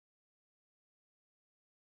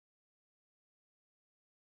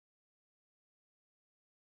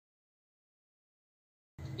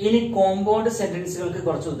ഇനി കോമ്പൗണ്ട് സെന്റൻസുകൾക്ക്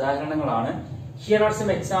കുറച്ച് ഉദാഹരണങ്ങളാണ്. Here are some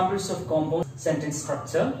examples of compound sentence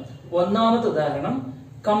structure. ഒന്നാമത്തെ ഉദാഹരണം,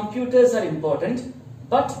 computers are important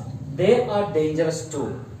but they are dangerous to.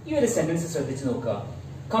 ഈ ഒരു സെന്റൻസ് ശ്രദ്ധിച്ചു നോക്കുക.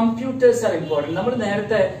 Computers are important. നമ്മൾ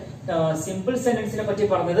നേരത്തെ സിമ്പിൾ സെന്റൻസിനെ പറ്റി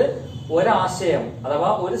പറഞ്ഞത് ഒരാശയം അഥവാ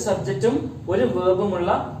ഒരു സബ്ജക്റ്റും ഒരു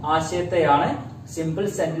വേർബുമുള്ള ആശയത്തെയാണ് സിമ്പിൾ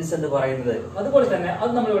സെന്റൻസ് എന്ന് പറയുന്നത്. അതുപോലെ തന്നെ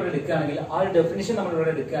അത് നമ്മൾ ഇവിടെ എടുക്കുകയാണെങ്കിൽ, ആ ഒരു ഡെഫിനിഷൻ നമ്മൾ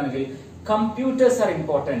ഇവിടെ എടുക്കുകയാണെങ്കിൽ, കമ്പ്യൂട്ടേഴ്സ് ആർ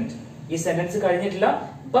ഇമ്പോർട്ടന്റ്, ഈ സെന്റൻസ് കഴിഞ്ഞിട്ടില്ല,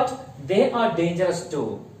 but they are dangerous to.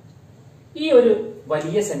 ഈ ഒരു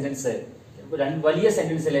വലിയ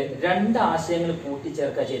സെന്റൻസിലെ രണ്ട് ആശയങ്ങൾ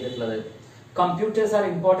കൂട്ടിച്ചേർക്കുക ചെയ്തിട്ടുള്ളത്. കമ്പ്യൂട്ടേഴ്സ് ആർ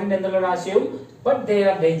ഇമ്പോർട്ടന്റ് എന്നുള്ള ഒരു ആശയവും but they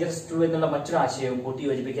are dangerous to എന്നുള്ള മറ്റൊരു ആശയവും കൂട്ടി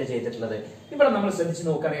യോജിപ്പിക്കുക ചെയ്തിട്ടുള്ളത്. ഇവിടെ നമ്മൾ ശ്രദ്ധിച്ച്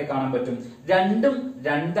നോക്കുകയാണെങ്കിൽ കാണാൻ പറ്റും, രണ്ടും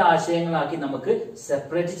രണ്ട് ആശയങ്ങളാക്കി നമുക്ക്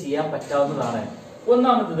സെപ്പറേറ്റ് ചെയ്യാൻ പറ്റാവുന്നതാണ്.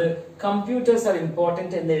 ഒന്നാമത്തത് കമ്പ്യൂട്ടേഴ്സ് ആർ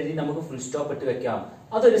ഇമ്പോർട്ടന്റ് എന്ന് എഴുതി നമുക്ക് ഫുൾ സ്റ്റോപ്പ് ഇട്ട് വെക്കാം,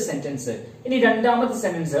 അതൊരു സെന്റൻസ്. ഇനി രണ്ടാമത്തെ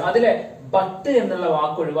സെന്റൻസ്, അതിലെ ബട്ട് എന്നുള്ള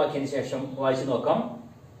വാക്ക് ഒഴിവാക്കിയതിനു ശേഷം വായിച്ചു നോക്കാം.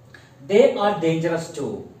 They are dangerous to.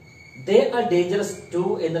 They are dangerous to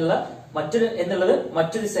എന്നുള്ളത്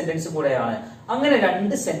മറ്റൊരു സെന്റൻസ് കൂടെയാണ്. അങ്ങനെ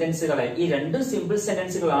രണ്ട് സെന്റൻസുകളെ, ഈ രണ്ടും സിമ്പിൾ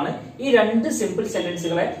സെന്റൻസുകളാണ്, ഈ രണ്ട് സിമ്പിൾ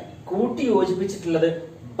സെന്റൻസുകളെ കൂട്ടി യോജിപ്പിച്ചിട്ടുള്ളത്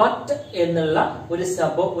ബട്ട് എന്നുള്ള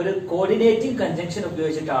ഒരു കോർഡിനേറ്റിംഗ് കൺജങ്ഷൻ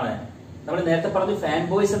ഉപയോഗിച്ചിട്ടാണ്. നമ്മൾ നേരത്തെ പറഞ്ഞു ഫാൻ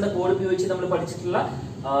ബോയ്സ് എന്ന കോഡ് ഉപയോഗിച്ച് നമ്മൾ പഠിച്ചിട്ടുള്ള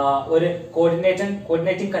ഒരു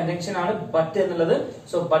കോർഡിനേറ്റിംഗ് കൺജങ്ഷൻ ആണ് ബട്ട് എന്നുള്ളത്.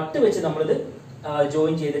 സോ ബട്ട് വെച്ച് നമ്മളിത്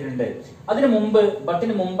ജോയിൻ ചെയ്തിട്ടുണ്ട്.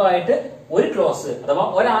 ബട്ടിന് മുമ്പായിട്ട് ഒരു ക്ലോസ് അഥവാ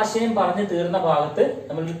ഒരാശയം പറഞ്ഞു തീർന്ന ഭാഗത്ത്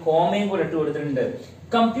നമ്മൾ ഒരു കോമയും കൂടെ ഇട്ട് കൊടുത്തിട്ടുണ്ട്.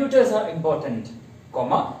 Computers are important,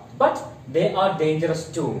 but they are dangerous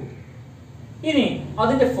to. ഇനി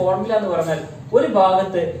അതിന്റെ ഫോർമുല എന്ന് പറഞ്ഞാൽ, ഒരു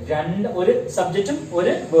ഭാഗത്ത് ഒരു സബ്ജക്റ്റും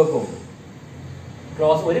ഒരു വേർബും,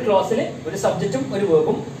 ഒരു ക്ലോസിൽ ഒരു സബ്ജക്റ്റും ഒരു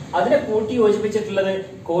വേർബും, അതിനെ കൂട്ടി യോജിപ്പിച്ചിട്ടുള്ളത്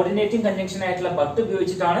കോർഡിനേറ്റിംഗ് കൺജങ്ഷൻ ആയിട്ടുള്ള ബട്ട്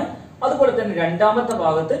ഉപയോഗിച്ചിട്ടാണ്. അതുപോലെ തന്നെ രണ്ടാമത്തെ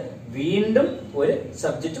ഭാഗത്ത് വീണ്ടും ഒരു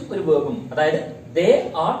സബ്ജക്റ്റും ഒരു വേർബും, അതായത് ദേ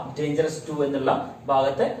ആർ ഡേഞ്ചറസ് ടു എന്നുള്ള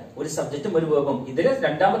ഭാഗത്തെ ഒരു സബ്ജക്റ്റും ഒരു വേർബും. ഇതിലെ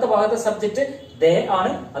രണ്ടാമത്തെ ഭാഗത്തെ സബ്ജക്ട് ദേ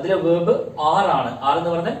ആണ്, അതിലെ വേർബ് ആർ ആണ്. ആർ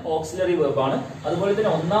എന്ന് പറഞ്ഞാൽ ഓക്സിലറി വേർബ് ആണ്. അതുപോലെ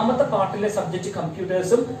തന്നെ ഒന്നാമത്തെ പാർട്ടിലെ സബ്ജക്ട്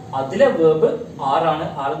കമ്പ്യൂട്ടേഴ്സും, അതിലെ വേർബ് ആർ ആണ്.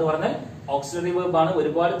 ആർ എന്ന് പറഞ്ഞാൽ ഓക്സിലറി വേർബ് ആണ്.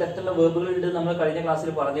 ഒരുപാട് തരത്തിലുള്ള വേർബുകൾ ഉണ്ട്, നമ്മൾ കഴിഞ്ഞ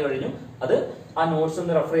ക്ലാസ്സിൽ പറഞ്ഞു കഴിഞ്ഞു. അത് ആ നോട്ട്സ്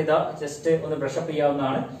ഒന്ന് റെഫർ ചെയ്താൽ ജസ്റ്റ് ഒന്ന് ബ്രഷപ്പ്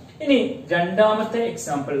ചെയ്യാവുന്നതാണ്. ഇനി രണ്ടാമത്തെ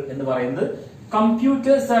എക്സാമ്പിൾ എന്ന് പറയുന്നത്,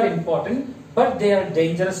 computers are important but they are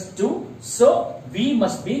dangerous too, so we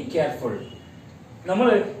must be careful. നമ്മൾ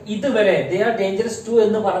ഇതുവരെ they are dangerous too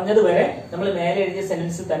എന്ന് പറഞ്ഞത് വരെ നമ്മൾ മേലെ എഴുതിയ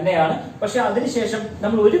സെന്റൻസ് തന്നെയാണ്. പക്ഷെ അതിനുശേഷം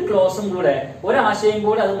നമ്മൾ ഒരു ക്ലോസും കൂടെ, ഒരാശയം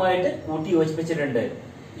കൂടെ അതുമായിട്ട് കൂട്ടി യോജിപ്പിച്ചിട്ടുണ്ട്.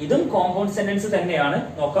 ഇതും കോമ്പൗണ്ട് സെന്റൻസ് തന്നെയാണ്.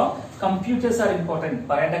 നോക്കാം, കമ്പ്യൂട്ടേഴ്സ് ആർ ഇമ്പോർട്ടന്റ്,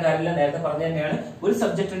 പറയേണ്ട കാര്യമില്ല, നേരത്തെ പറഞ്ഞ തന്നെയാണ്. ഒരു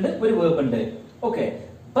സബ്ജക്ട് ഉണ്ട്, ഒരു വേർബ് ഉണ്ട്. Okay,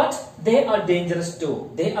 but they are dangerous to.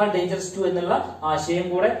 They are dangerous to എന്നുള്ള ആശയം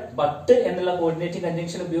കൂടെ ബട്ട് എന്നുള്ള കോർഡിനേറ്റിംഗ്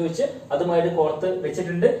കൺജങ്ഷൻ ഉപയോഗിച്ച് അതുമായിട്ട് കോർത്ത്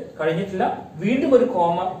വെച്ചിട്ടുണ്ട്. കഴിഞ്ഞിട്ടില്ല, വീണ്ടും ഒരു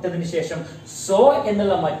കോമ ഇട്ടതിന് ശേഷം സോ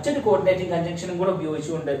എന്നുള്ള മറ്റൊരു കോർഡിനേറ്റിംഗ് കൺജങ്ഷനും കൂടെ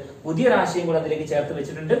ഉപയോഗിച്ചുകൊണ്ട് പുതിയൊരു ആശയം കൂടെ അതിലേക്ക് ചേർത്ത്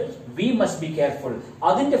വെച്ചിട്ടുണ്ട്. We must be careful.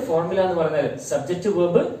 അതിന്റെ ഫോർമുല എന്ന് പറഞ്ഞാൽ സബ്ജക്റ്റ്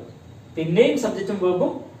വേർബ്, പിന്നെയും സബ്ജക്റ്റും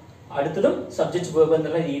വേർബും, അടുത്തതും സബ്ജക്റ്റ് വേർബ്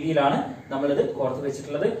എന്നുള്ള രീതിയിലാണ് നമ്മളിത് കോർത്ത്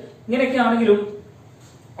വെച്ചിട്ടുള്ളത്. ഇങ്ങനെയൊക്കെ ആണെങ്കിലും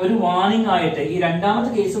ഒരു വാണിംഗ് ആയിട്ട്, ഈ രണ്ടാമത്തെ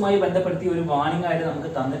കേസുമായി ബന്ധപ്പെടുത്തി ഒരു വാണിംഗ് ആയിട്ട് നമുക്ക്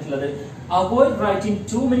തന്നിട്ടുള്ളത്, avoid writing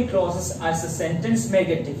to many closes as A sentence may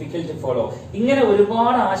get difficult to follow. ഇങ്ങനെ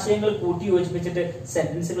ഒരുപാട് ആശയങ്ങൾ കൂട്ടി യോജിപ്പിച്ചിട്ട്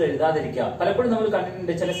സെന്റൻസുകൾ എഴുതാതിരിക്കുക. പലപ്പോഴും നമ്മൾ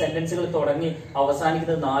കണ്ടിട്ടുണ്ട്, ചില സെന്റൻസുകൾ തുടങ്ങി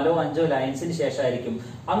അവസാനിക്കുന്നത് 4 or 5 ലൈൻസിന് ശേഷമായിരിക്കും.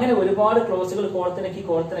 അങ്ങനെ ഒരുപാട് ക്ലോസുകൾ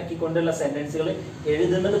കോർത്തിണക്കി കൊണ്ടുള്ള സെന്റൻസുകൾ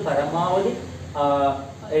എഴുതുന്നത് പരമാവധി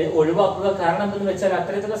ഒഴിവാക്കുക. കാരണം എന്തെന്ന് വെച്ചാൽ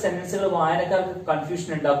അത്തരത്തിലുള്ള സെന്റൻസുകൾ വായനക്കാർക്ക്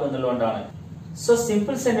കൺഫ്യൂഷൻ ഉണ്ടാക്കും എന്നുള്ളതുകൊണ്ടാണ്. സോ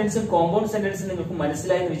സിമ്പിൾ സെന്റൻസും കോമ്പൗണ്ട് സെന്റൻസും നിങ്ങൾക്ക്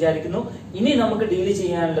മനസ്സിലായി എന്ന് വിചാരിക്കുന്നു. ഇനി നമുക്ക് ഡീൽ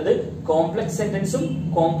ചെയ്യാനുള്ളത് കോംപ്ലക്സ് സെന്റൻസും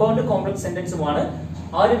കോമ്പൗണ്ട് കോംപ്ലക്സ് സെന്റൻസുമാണ്.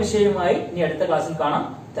 ആ ഒരു വിഷയവുമായി ഇനി അടുത്ത ക്ലാസ്സിൽ കാണാം.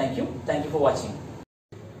 Thank you for watching.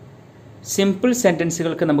 Simple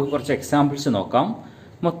സെന്റൻസുകൾക്ക് നമുക്ക് കുറച്ച് എക്സാമ്പിൾസ് നോക്കാം.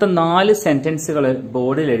 മൊത്തം 4 സെന്റൻസുകൾ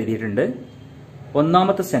ബോർഡിൽ എഴുതിയിട്ടുണ്ട്.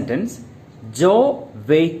 ഒന്നാമത്തെ sentence, Joe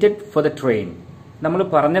waited for the train. നമ്മൾ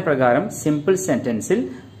പറഞ്ഞ പ്രകാരം സിമ്പിൾ സെന്റൻസിൽ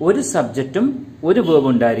ഒരു സബ്ജക്റ്റും ഒരു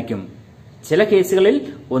വേർബും ഉണ്ടായിരിക്കും. ചില കേസുകളിൽ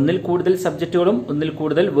ഒന്നിൽ കൂടുതൽ സബ്ജക്റ്റുകളും ഒന്നിൽ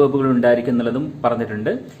കൂടുതൽ വേർബുകളും ഉണ്ടായിരിക്കും എന്നുള്ളതും പറഞ്ഞിട്ടുണ്ട്.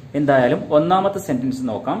 എന്തായാലും ഒന്നാമത്തെ സെന്റൻസ്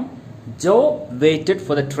നോക്കാം. ജോ വെയിറ്റഡ്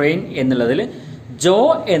ഫോർ ദ ട്രെയിൻ എന്നുള്ളതിൽ ജോ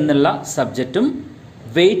എന്നുള്ള സബ്ജക്റ്റും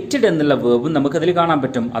വെയിറ്റഡ് എന്നുള്ള വേർബും നമുക്കതിൽ കാണാൻ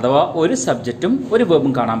പറ്റും. അഥവാ ഒരു സബ്ജക്റ്റും ഒരു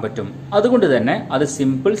വേർബും കാണാൻ പറ്റും. അതുകൊണ്ട് തന്നെ അത്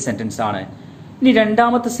സിമ്പിൾ സെന്റൻസ് ആണ്. ഇനി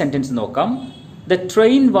രണ്ടാമത്തെ സെന്റൻസ് നോക്കാം. The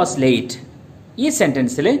train was late. ഈ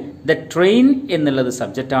സെന്റൻസിൽ ദ ട്രെയിൻ എന്നുള്ളത്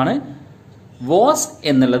സബ്ജക്റ്റ് ആണ്, വാസ്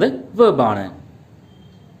എന്നുള്ളത് വേർബാണ്.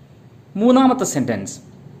 മൂന്നാമത്തെ sentence,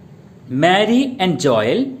 Mari and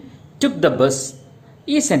Joel took the bus.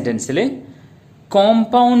 ഈ സെന്റൻസിൽ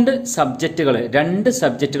കോമ്പൗണ്ട് സബ്ജക്റ്റുകൾ, രണ്ട്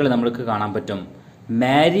സബ്ജക്റ്റുകൾ നമ്മൾക്ക് കാണാൻ പറ്റും.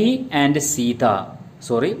 മാരി and Sita,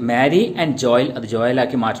 Mari and Joel, അത്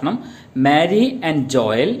ജോയലാക്കി മാറ്റണം. മാരി ആൻഡ്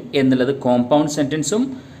ജോയൽ എന്നുള്ളത് കോമ്പൗണ്ട് സെന്റൻസും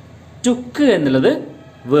ടുക്ക് എന്നുള്ളത്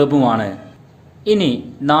വേർബുമാണ്. ഇനി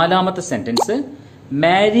നാലാമത്തെ sentence,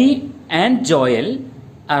 Mari and Joel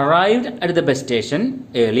arrived at the bus station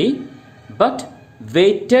early but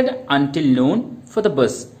waited until noon for the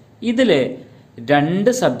bus. ഇതില് രണ്ട്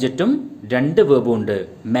സബ്ജക്റ്റും രണ്ട് വേർബും ഉണ്ട്.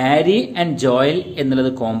 മാരി ആൻഡ് ജോയൽ എന്നുള്ളത്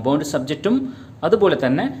കോമ്പൗണ്ട് സബ്ജക്റ്റും അതുപോലെ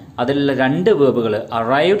തന്നെ അതിലുള്ള രണ്ട് വേർബുകൾ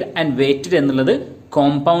അറൈവ്ഡ് ആൻഡ് വെയിറ്റഡ് എന്നുള്ളത്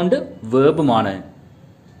കോമ്പൗണ്ട് വേർബുമാണ്.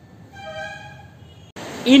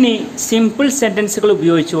 ഇനി സിമ്പിൾ സെന്റൻസുകൾ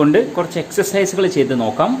ഉപയോഗിച്ചുകൊണ്ട് കുറച്ച് എക്സസൈസുകൾ ചെയ്ത്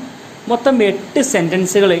നോക്കാം. മൊത്തം 8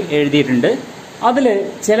 സെന്റൻസുകൾ എഴുതിയിട്ടുണ്ട്. അതിൽ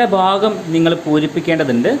ചില ഭാഗം നിങ്ങൾ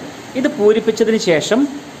പൂരിപ്പിക്കേണ്ടതുണ്ട്. ഇത് പൂരിപ്പിച്ചതിന് ശേഷം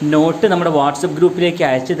നോട്ട് നമ്മുടെ വാട്സപ്പ് ഗ്രൂപ്പിലേക്ക്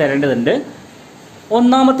അയച്ചു തരേണ്ടതുണ്ട്.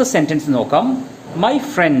 ഒന്നാമത്തെ സെന്റൻസ് നോക്കാം. മൈ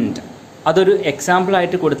ഫ്രണ്ട്, അതൊരു എക്സാമ്പിൾ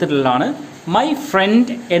ആയിട്ട് കൊടുത്തിട്ടുള്ളതാണ്. മൈ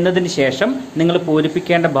ഫ്രണ്ട് എന്നതിന് ശേഷം നിങ്ങൾ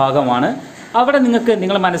പൂരിപ്പിക്കേണ്ട ഭാഗമാണ്. അവിടെ നിങ്ങൾക്ക്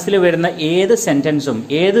നിങ്ങളുടെ മനസ്സിൽ വരുന്ന ഏത് സെന്റൻസും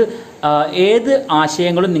ഏത്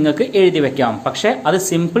ആശയങ്ങളും നിങ്ങൾക്ക് എഴുതി വെക്കാം. പക്ഷെ അത്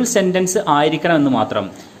സിമ്പിൾ സെന്റൻസ് ആയിരിക്കണം എന്ന് മാത്രം.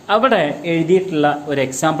 അവിടെ എഴുതിയിട്ടുള്ള ഒരു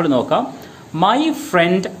എക്സാമ്പിൾ നോക്കാം. മൈ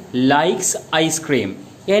ഫ്രണ്ട് ലൈക്സ് ഐസ്ക്രീം,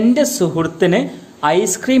 എൻ്റെ സുഹൃത്തിന്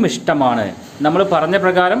ഐസ്ക്രീം ഇഷ്ടമാണ്. നമ്മൾ പറഞ്ഞ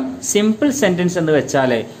പ്രകാരം സിമ്പിൾ സെന്റൻസ് എന്ന്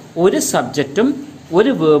വെച്ചാൽ ഒരു സബ്ജക്റ്റും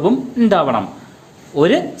ഒരു വേർബും ഉണ്ടാവണം.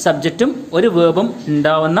 ഒരു സബ്ജക്റ്റും ഒരു വേർബും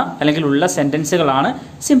ഉണ്ടാവുന്ന അല്ലെങ്കിൽ ഉള്ള സെന്റൻസുകളാണ്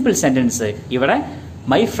സിമ്പിൾ സെന്റൻസ്. ഇവിടെ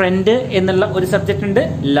മൈ ഫ്രണ്ട് എന്നുള്ള ഒരു സബ്ജക്റ്റ് ഉണ്ട്,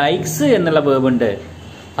 ലൈക്സ് എന്നുള്ള വേർബ് ഉണ്ട്.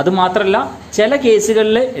 അതുമാത്രമല്ല ചില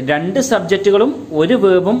കേസുകളിൽ രണ്ട് സബ്ജക്റ്റുകളും ഒരു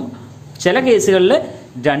വേർബും, ചില കേസുകളിൽ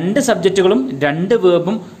രണ്ട് സബ്ജക്റ്റുകളും രണ്ട്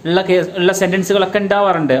വേർബും ഉള്ള സെന്റൻസുകളൊക്കെ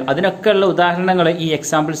ഉണ്ടാവാറുണ്ട്. അതിനൊക്കെ ഉള്ള ഉദാഹരണങ്ങൾ ഈ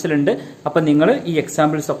എക്സാമ്പിൾസിലുണ്ട്. അപ്പം നിങ്ങൾ ഈ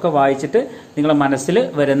എക്സാമ്പിൾസ് ഒക്കെ വായിച്ചിട്ട് നിങ്ങളുടെ മനസ്സിൽ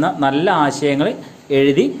വരുന്ന നല്ല ആശയങ്ങൾ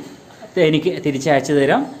എഴുതി എനിക്ക് തിരിച്ചയച്ചു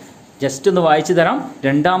തരാം. ജസ്റ്റ് ഒന്ന് വായിച്ചു തരാം.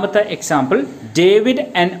 രണ്ടാമത്തെ എക്സാമ്പിൾ, ഡേവിഡ്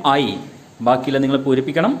ആൻഡ് ഐ, ബാക്കിയുള്ള നിങ്ങൾ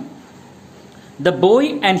പൂരിപ്പിക്കണം. The boy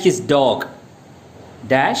and his dog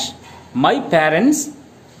dash my parents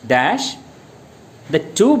dash the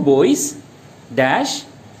two boys dash.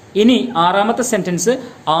 ഇനി ആറാമത്തെ സെന്റൻസ്,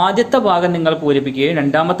 ആദ്യത്തെ ഭാഗം നിങ്ങൾ പൂരിപ്പിക്കുകയും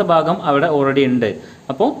രണ്ടാമത്തെ ഭാഗം അവിടെ ഓൾറെഡി ഉണ്ട്.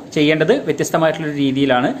 അപ്പോൾ ചെയ്യേണ്ടത് വ്യത്യസ്തമായിട്ടുള്ള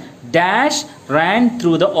രീതിയിലാണ്. Dash Rann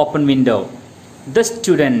through the open window, the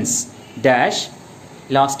students dash.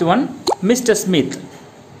 Last one, mister Smith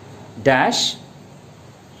dash.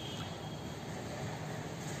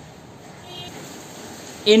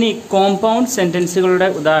 ഇനി കോമ്പൗണ്ട് സെന്റൻസുകളുടെ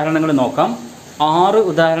ഉദാഹരണങ്ങൾ നോക്കാം. 6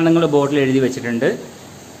 ഉദാഹരണങ്ങൾ ബോർഡിൽ എഴുതി വെച്ചിട്ടുണ്ട്.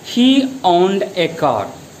 He owned a car,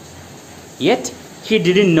 yet he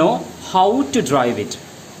didn't know how to drive it.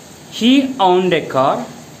 He owned a car,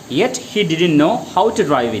 yet he didn't know how to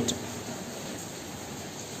drive it.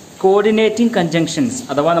 Coordinating conjunctions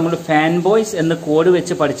അഥവാ നമ്മൾ fan boys എന്ന് കോഡ്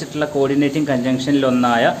വെച്ച് പഠിച്ചിട്ടുള്ള കോർഡിനേറ്റിംഗ് കൺജങ്ഷനിൽ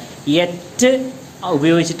ഒന്നായ യെറ്റ്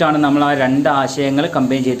ഉപയോഗിച്ചിട്ടാണ് നമ്മൾ ആ രണ്ട് ആശയങ്ങൾ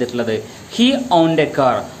കമ്പൈൻ ചെയ്തിട്ടുള്ളത്. ഹി ഓൺഡ് എ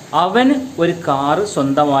കാർ, അവൻ ഒരു കാറ്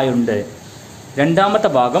സ്വന്തമായുണ്ട്. രണ്ടാമത്തെ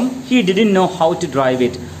ഭാഗം, he didn't know how to drive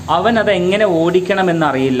it, അവൻ അത് എങ്ങനെ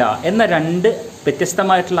ഓടിക്കണമെന്നറിയില്ല എന്ന രണ്ട്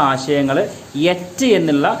വ്യത്യസ്തമായിട്ടുള്ള ആശയങ്ങൾ യെറ്റ്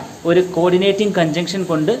എന്നുള്ള ഒരു കോർഡിനേറ്റിംഗ് കൺജങ്ഷൻ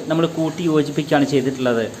കൊണ്ട് നമ്മൾ കൂട്ടി യോജിപ്പിക്കുകയാണ്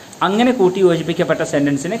ചെയ്തിട്ടുള്ളത്. അങ്ങനെ കൂട്ടി യോജിപ്പിക്കപ്പെട്ട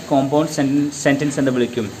സെൻറ്റൻസിനെ കോമ്പൗണ്ട് സെൻറ്റൻസ് എന്ന്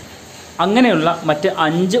വിളിക്കും. അങ്ങനെയുള്ള മറ്റ്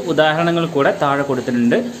 5 ഉദാഹരണങ്ങൾ കൂടെ താഴെ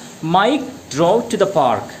കൊടുത്തിട്ടുണ്ട്. Mic drove to the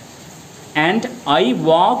park and I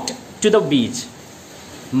walked to the beach.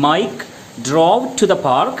 Mic drove to the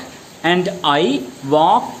park and I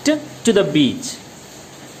walked to the beach.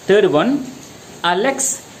 Third one, Alex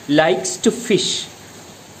likes to fish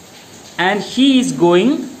and he is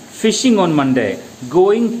going fishing on Monday.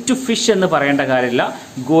 Going to fish എന്ന് പറയേണ്ട കാര്യമില്ല,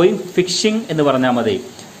 going fishing എന്ന് പറഞ്ഞാൽ മതി.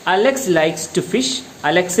 Alex likes to fish,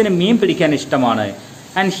 അലക്സിന് മീൻ പിടിക്കാൻ ഇഷ്ടമാണ്.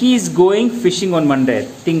 And he is going fishing on Monday.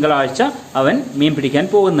 തിങ്കളാഴ്ച അവൻ മീൻ പിടിക്കാൻ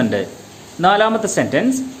പോകുന്നുണ്ട്. നാലാമത്തെ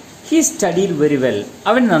sentence, he studied very well.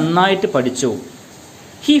 അവൻ നന്നായിട്ട് പഠിച്ചു.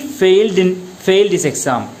 He failed his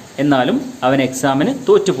exam. എന്നാലും അവൻ എക്സാമിന്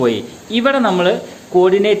തോറ്റുപോയി. ഇവിടെ നമ്മൾ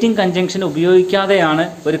കോർഡിനേറ്റിംഗ് കൺജങ്ഷൻ ഉപയോഗിക്കാതെയാണ്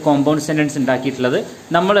ഒരു കോമ്പൗണ്ട് സെൻറ്റൻസ് ഉണ്ടാക്കിയിട്ടുള്ളത്.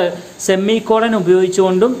 നമ്മൾ സെമിക്കോളൻ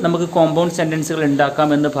ഉപയോഗിച്ചുകൊണ്ടും നമുക്ക് കോമ്പൗണ്ട് സെൻറ്റൻസുകൾ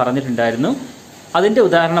ഉണ്ടാക്കാമെന്ന് പറഞ്ഞിട്ടുണ്ടായിരുന്നു. അതിൻ്റെ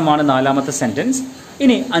ഉദാഹരണമാണ് നാലാമത്തെ സെൻറ്റൻസ്.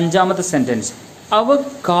 ഇനി 5ാമത്തെ സെൻറ്റൻസ്, അവർ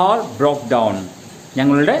കാർ ബ്രോക്ക് ഡൗൺ.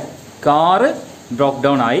 ഞങ്ങളുടെ കാറ് ബ്രോക്ക്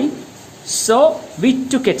ഡൗൺ ആയി. So we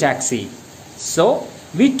took A taxi. So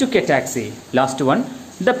we took A taxi. Last one,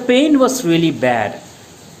 the pain was really bad.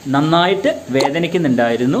 നന്നായിട്ട്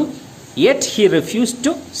വേദനിക്കുന്നുണ്ടായിരുന്നു. yet he refused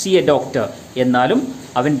to see a doctor. എന്നാലും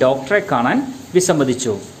അവൻ ഡോക്ടറെ കാണാൻ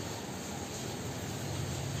വിസമ്മതിച്ചു.